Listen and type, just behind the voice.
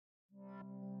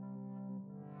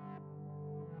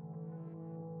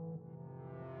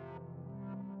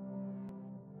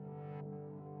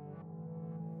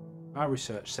Our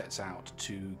research sets out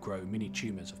to grow mini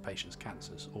tumours of patients'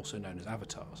 cancers, also known as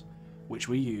avatars, which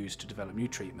we use to develop new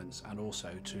treatments and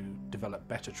also to develop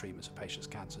better treatments of patients'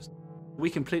 cancers. We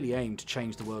completely aim to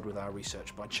change the world with our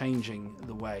research by changing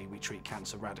the way we treat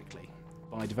cancer radically.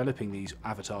 By developing these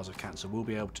avatars of cancer, we'll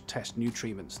be able to test new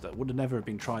treatments that would never have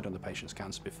been tried on the patient's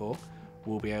cancer before.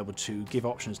 We'll be able to give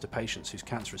options to patients whose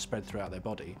cancer is spread throughout their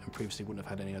body and previously wouldn't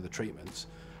have had any other treatments.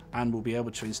 And we'll be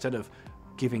able to, instead of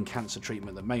giving cancer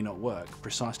treatment that may not work,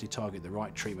 precisely target the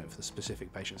right treatment for the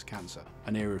specific patient's cancer,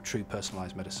 an era of true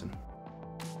personalised medicine.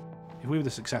 If we were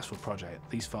the successful project,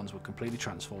 these funds would completely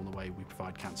transform the way we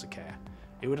provide cancer care.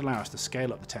 It would allow us to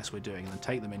scale up the tests we're doing and then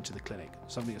take them into the clinic,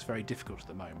 something that's very difficult at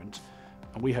the moment,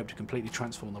 and we hope to completely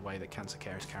transform the way that cancer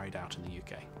care is carried out in the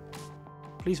UK.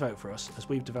 Please vote for us, as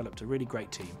we've developed a really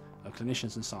great team of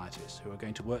clinicians and scientists who are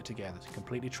going to work together to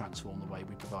completely transform the way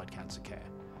we provide cancer care.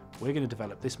 We're going to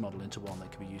develop this model into one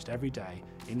that can be used every day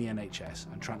in the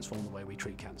NHS and transform the way we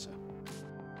treat cancer.